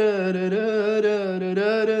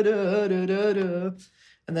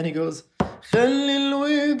then he goes, خلي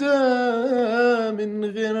الوداع من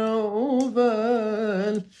غير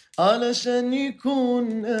عقبال علشان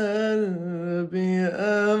يكون قلبي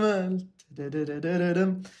أمل.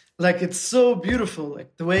 It's so beautiful.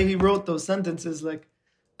 The way he wrote those sentences, I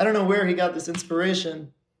don't know where he got this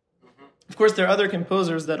inspiration. Of course, there are other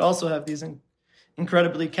composers that also have these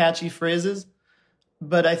incredibly catchy phrases.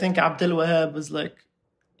 But I think Abdul Wahab was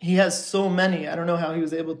he has so many. I don't know how he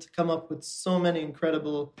was able to come up with so many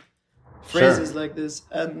incredible phrases like this.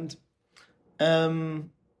 And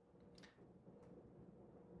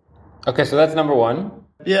okay, so that's number 1.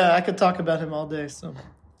 Yeah, I could talk about him all day. So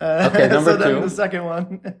okay, number 2. Then the second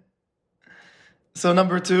one. So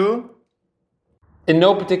number 2. In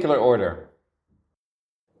no particular order.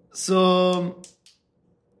 So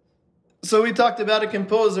we talked about a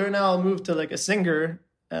composer. Now I'll move to a singer.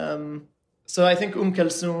 So I think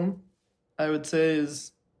Kulthum, I would say,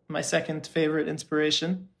 is my second favorite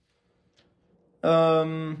inspiration.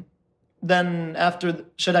 Then after,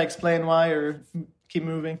 should I explain why or keep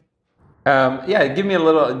moving? Yeah, give me a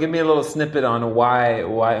little snippet on why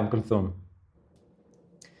Kulthum.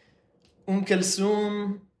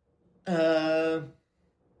 Kulthum.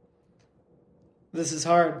 This is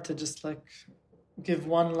hard to just give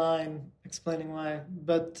one line explaining why.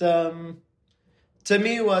 But to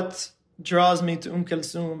me, what draws me to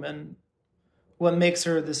Kulthum and what makes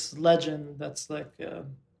her this legend that's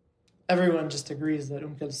everyone just agrees that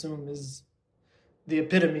Kulthum is the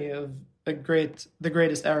epitome of the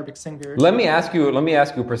greatest Arabic singer. Let me ask you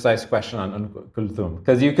a precise question on Kulthum,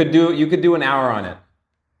 because you could do an hour on it.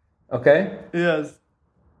 Okay? Yes.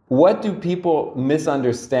 What do people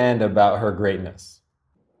misunderstand about her greatness?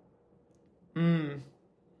 Well,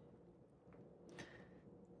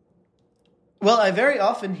 I very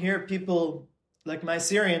often hear people, like my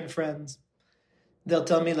Syrian friends, they'll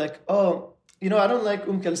tell me like, oh, I don't like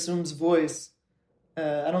Kulthum's voice.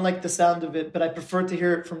 I don't like the sound of it, but I prefer to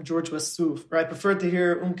hear it from George Wassouf, or I prefer to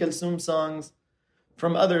hear Kulthum songs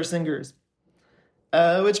from other singers.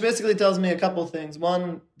 Which basically tells me a couple things.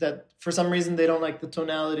 One, that for some reason they don't like the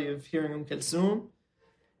tonality of hearing Kulthum.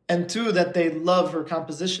 And two, that they love her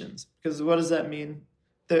compositions. Because what does that mean?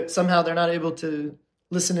 That somehow they're not able to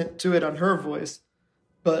listen to it on her voice,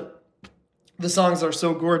 but the songs are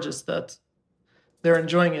so gorgeous that they're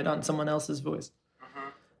enjoying it on someone else's voice.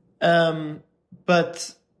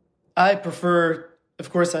 But I prefer, of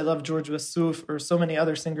course, I love George Wassouf, or so many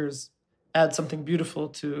other singers add something beautiful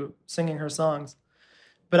to singing her songs.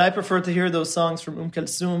 But I prefer to hear those songs from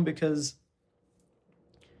Kulthum because,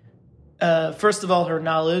 first of all, her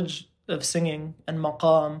knowledge of singing and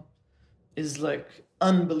maqam is like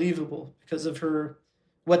unbelievable because of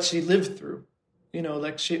what she lived through.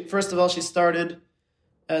 First of all, she started,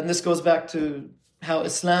 and this goes back to how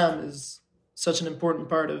Islam is such an important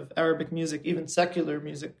part of Arabic music, even secular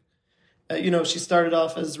music. She started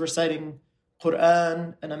off as reciting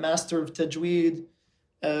Quran and a master of tajweed.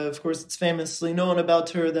 Of course, it's famously known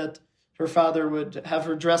about her that her father would have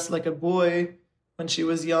her dress like a boy when she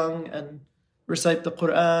was young and recite the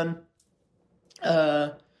Quran.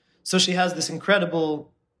 So she has this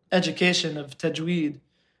incredible education of tajweed,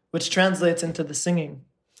 which translates into the singing.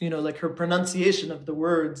 Like her pronunciation of the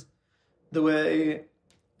words, the way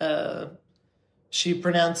she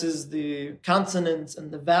pronounces the consonants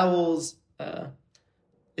and the vowels,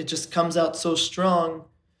 it just comes out so strong.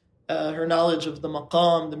 Her knowledge of the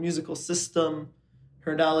maqam, the musical system,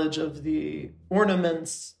 her knowledge of the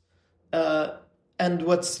ornaments. And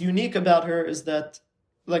what's unique about her is that,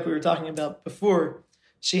 like we were talking about before,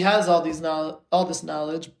 she has all this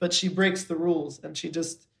knowledge, but she breaks the rules, and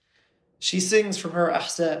she sings from her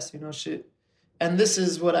ahsas, and this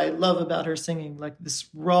is what I love about her singing, like this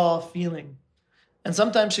raw feeling. And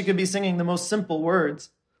sometimes she could be singing the most simple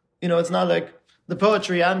words. It's not like the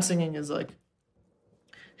poetry I'm singing is like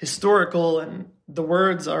historical, and the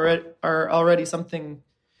words are already something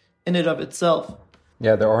in and of itself.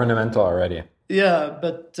 Yeah, they're ornamental already. Yeah,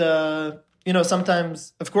 but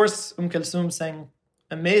sometimes, of course, Kulthum sang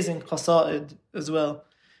amazing qasa'id as well.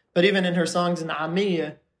 But even in her songs in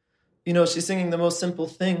Amiyya, she's singing the most simple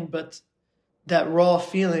thing, but that raw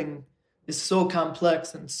feeling is so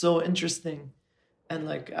complex and so interesting. And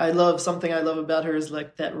something I love about her is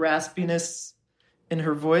like that raspiness in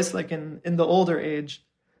her voice, like in the older age.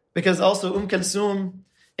 Because also Kulthum,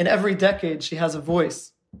 in every decade, she has a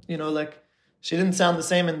voice. She didn't sound the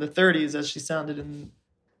same in the 30s as she sounded in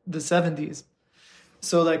the 70s.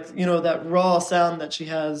 So that raw sound that she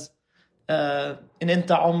has in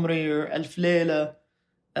Inta Umri or Alf Layla,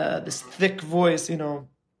 this thick voice,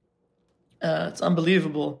 it's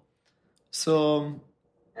unbelievable. So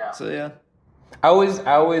yeah. I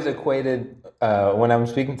always equated, when I'm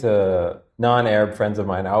speaking to non-Arab friends of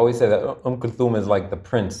mine, I always say that Kulthum is like the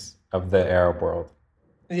prince of the Arab world.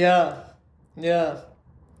 Yeah.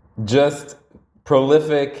 Just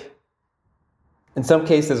prolific, in some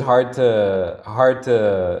cases hard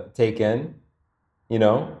to take in,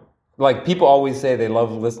 Like people always say they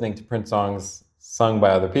love listening to Prince songs sung by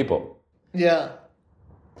other people. Yeah.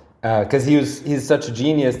 Because he's such a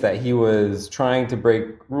genius that he was trying to break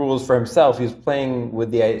rules for himself. He was playing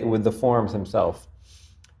with the forms himself.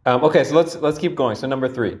 Okay, so let's keep going. So number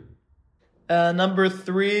 3. Number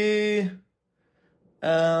 3.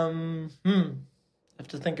 I have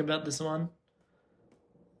to think about this one.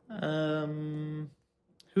 Who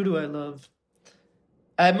do I love?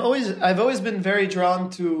 I've always been very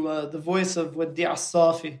drawn to the voice of Wadi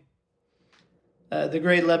As-Safi, the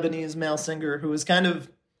great Lebanese male singer who was kind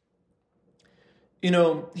of,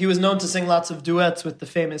 he was known to sing lots of duets with the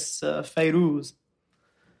famous Fairuz.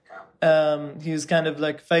 He was kind of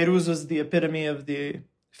like, Fairuz was the epitome of the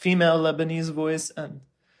female Lebanese voice, and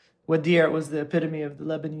Wadi' was the epitome of the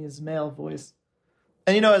Lebanese male voice.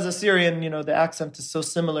 And, as a Syrian, the accent is so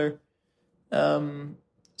similar.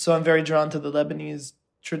 So I'm very drawn to the Lebanese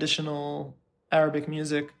traditional Arabic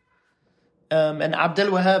music. And Abdel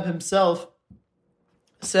Wahab himself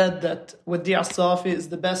said that Wadi' As-Safi is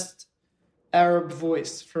the best Arab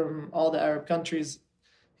voice from all the Arab countries.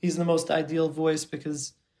 He's the most ideal voice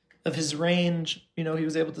because of his range. He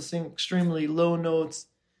was able to sing extremely low notes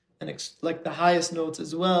and like the highest notes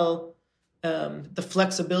as well. The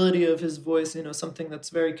flexibility of his voice, something that's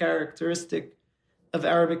very characteristic of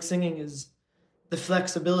Arabic singing is the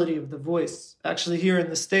flexibility of the voice. Actually, here in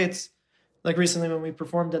the States, like recently when we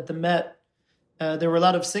performed at the Met, there were a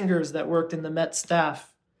lot of singers that worked in the Met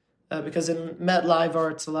staff because in Met Live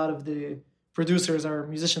Arts, a lot of the producers are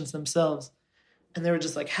musicians themselves. And they were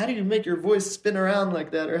just like, how do you make your voice spin around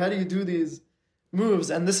like that? Or how do you do these moves?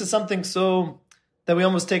 And this is something so that we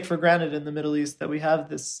almost take for granted in the Middle East, that we have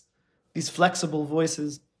these flexible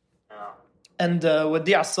voices. And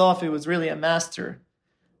Wadi' al-Safi was really a master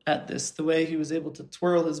at this, the way he was able to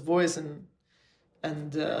twirl his voice and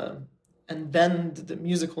bend the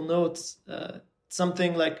musical notes.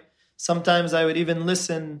 Something like sometimes I would even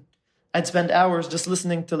I'd spend hours just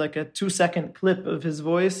listening to like a 2-second clip of his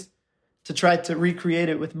voice to try to recreate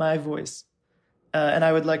it with my voice. And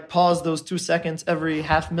I would like pause those 2 seconds every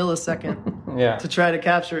half millisecond to try to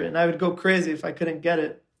capture it. And I would go crazy if I couldn't get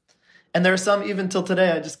it. And there are some, even till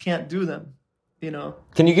today, I just can't do them,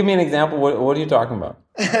 Can you give me an example? What are you talking about?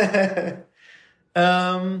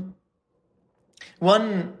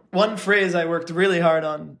 One phrase I worked really hard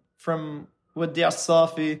on from Wadi'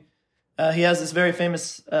 al-Safi, he has this very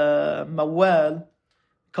famous mawal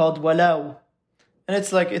called walaw. And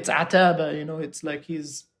it's ataba, it's like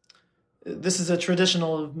this is a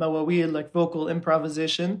traditional of mawawil, like vocal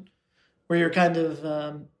improvisation, where you're kind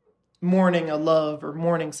of mourning a love or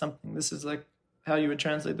mourning something. This is like how you would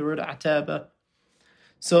translate the word ataba.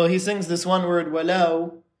 So he sings this one word,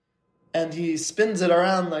 walaw, and he spins it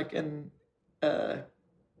around like and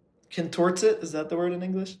contorts it. Is that the word in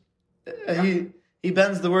English? He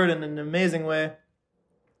bends the word in an amazing way.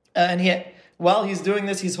 And while he's doing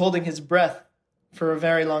this, he's holding his breath for a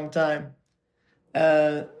very long time.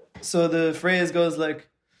 So the phrase goes like,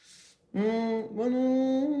 he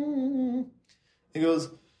goes,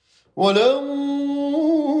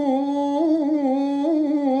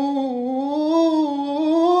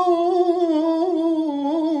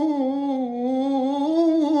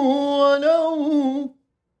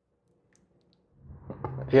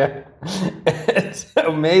 Yeah, it's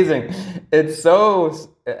amazing. It's so,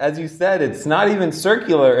 as you said, it's not even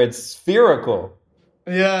circular, it's spherical.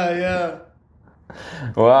 Yeah.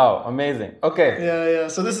 Wow, amazing. Okay. Yeah.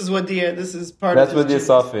 So this is part That's of Wadi'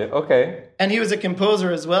 al-Safi. Okay. And he was a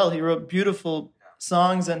composer as well. He wrote beautiful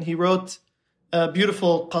songs and he wrote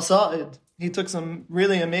beautiful qasa'id. He took some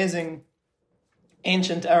really amazing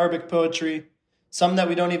ancient Arabic poetry, some that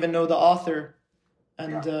we don't even know the author,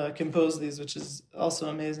 and composed these, which is also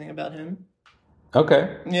amazing about him.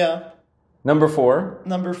 Okay. Yeah. Number four.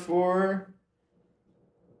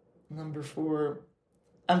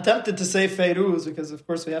 I'm tempted to say Fairuz because, of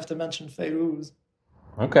course, we have to mention Fairuz.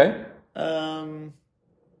 Okay.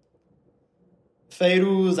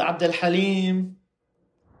 Fairuz, Abd al-Halim.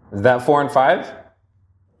 Is that 4 and 5?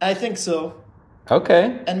 I think so.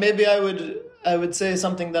 Okay. And maybe I would say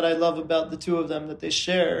something that I love about the two of them that they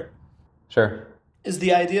share. Sure. Is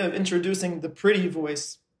the idea of introducing the pretty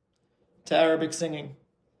voice to Arabic singing.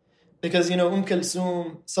 Because,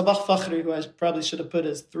 Kulthum, Sabah Fakhri, who I probably should have put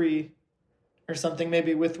as 3 or something,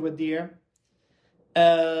 maybe with Wadi'.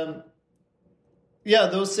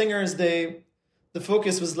 Those singers, the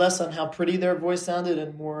focus was less on how pretty their voice sounded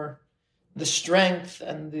and more the strength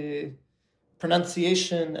and the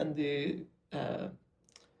pronunciation and the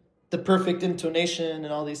perfect intonation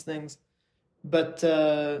and all these things. But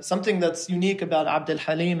something that's unique about Abd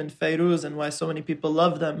al-Halim and Fairuz and why so many people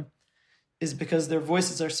love them is because their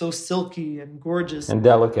voices are so silky and gorgeous. And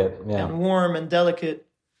delicate, yeah. And warm and delicate.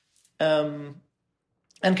 And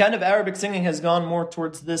kind of Arabic singing has gone more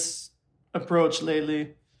towards this approach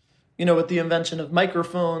lately. With the invention of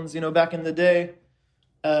microphones, back in the day,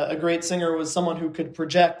 a great singer was someone who could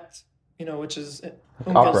project, which is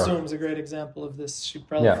Kulthum's a great example of this. She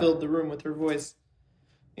probably filled the room with her voice.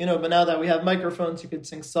 But now that we have microphones, you can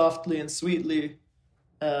sing softly and sweetly,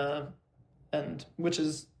 and which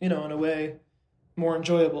is, in a way, more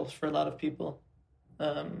enjoyable for a lot of people.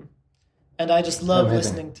 And I just love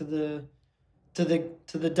listening to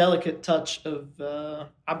the delicate touch of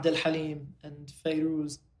Abd al-Halim and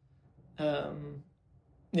Fairuz.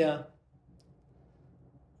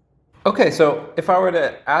 Okay, so if I were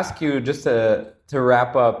to ask you just to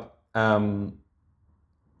wrap up,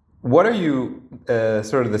 what are you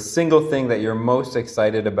sort of the single thing that you're most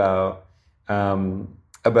excited about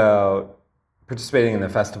participating in the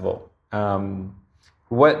festival?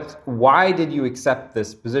 Why did you accept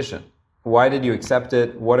this position? Why did you accept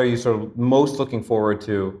it? What are you sort of most looking forward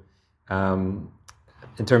to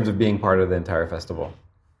in terms of being part of the entire festival?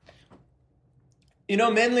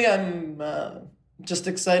 Mainly I'm just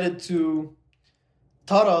excited to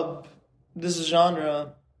tarab, this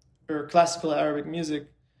genre, or classical Arabic music,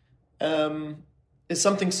 is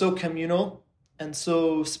something so communal and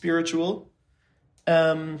so spiritual.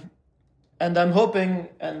 And I'm hoping,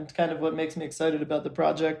 and kind of what makes me excited about the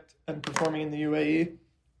project and performing in the UAE,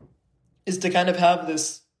 is to kind of have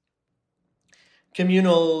this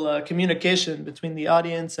communal communication between the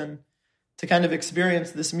audience and to kind of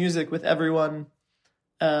experience this music with everyone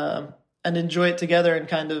and enjoy it together and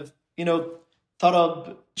kind of,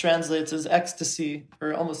 tarab translates as ecstasy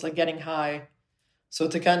or almost like getting high. So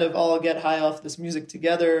to kind of all get high off this music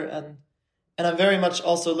together. And I'm very much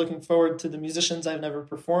also looking forward to the musicians I've never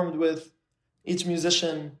performed with. Each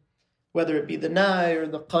musician, whether it be the nai or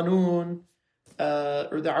the qanoon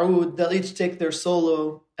or the oud, they'll each take their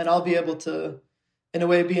solo and I'll be able to, in a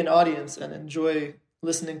way, be an audience and enjoy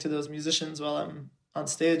listening to those musicians while I'm on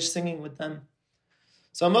stage singing with them.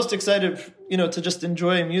 So I'm most excited, to just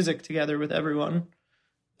enjoy music together with everyone.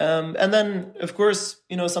 And then, of course,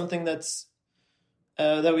 something that's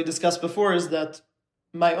that we discussed before is that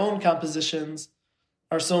my own compositions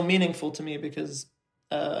are so meaningful to me because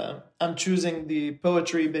I'm choosing the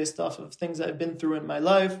poetry based off of things I've been through in my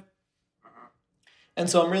life. And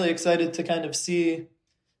so I'm really excited to kind of see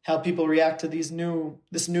how people react to this new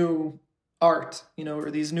art,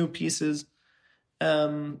 or these new pieces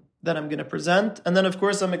that I'm going to present. And then, of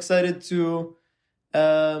course, I'm excited to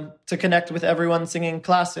connect with everyone singing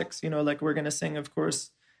classics. Like we're going to sing, of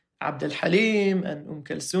course, Abd al-Halim and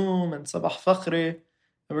Kulthum and Sabah Fakhri.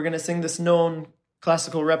 And we're going to sing this known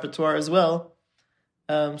classical repertoire as well.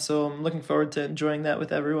 So I'm looking forward to enjoying that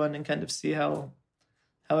with everyone and kind of see how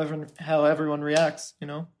everyone reacts,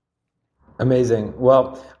 Amazing.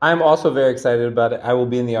 Well, I'm also very excited about it. I will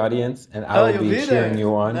be in the audience and I will be cheering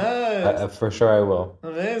you on. Nice. For sure I will.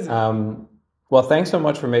 Amazing. Well, thanks so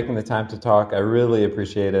much for making the time to talk. I really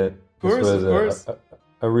appreciate it. Of course.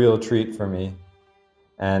 A real treat for me.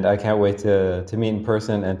 And I can't wait to meet in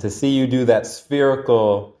person and to see you do that those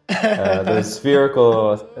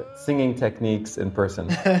spherical singing techniques in person.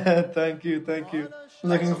 Thank you.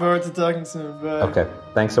 Looking forward to talking soon. Bye. Okay.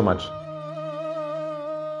 Thanks so much.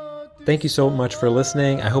 Thank you so much for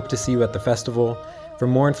listening. I hope to see you at the festival. For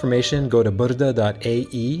more information, go to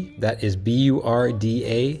burda.ae. That is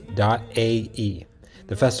burda.ae.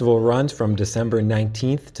 The festival runs from December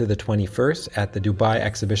 19th to the 21st at the Dubai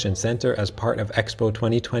Exhibition Center as part of Expo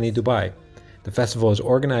 2020 Dubai. The festival is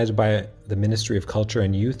organized by the Ministry of Culture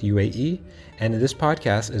and Youth, UAE, and this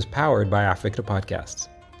podcast is powered by Africa Podcasts.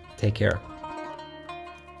 Take care.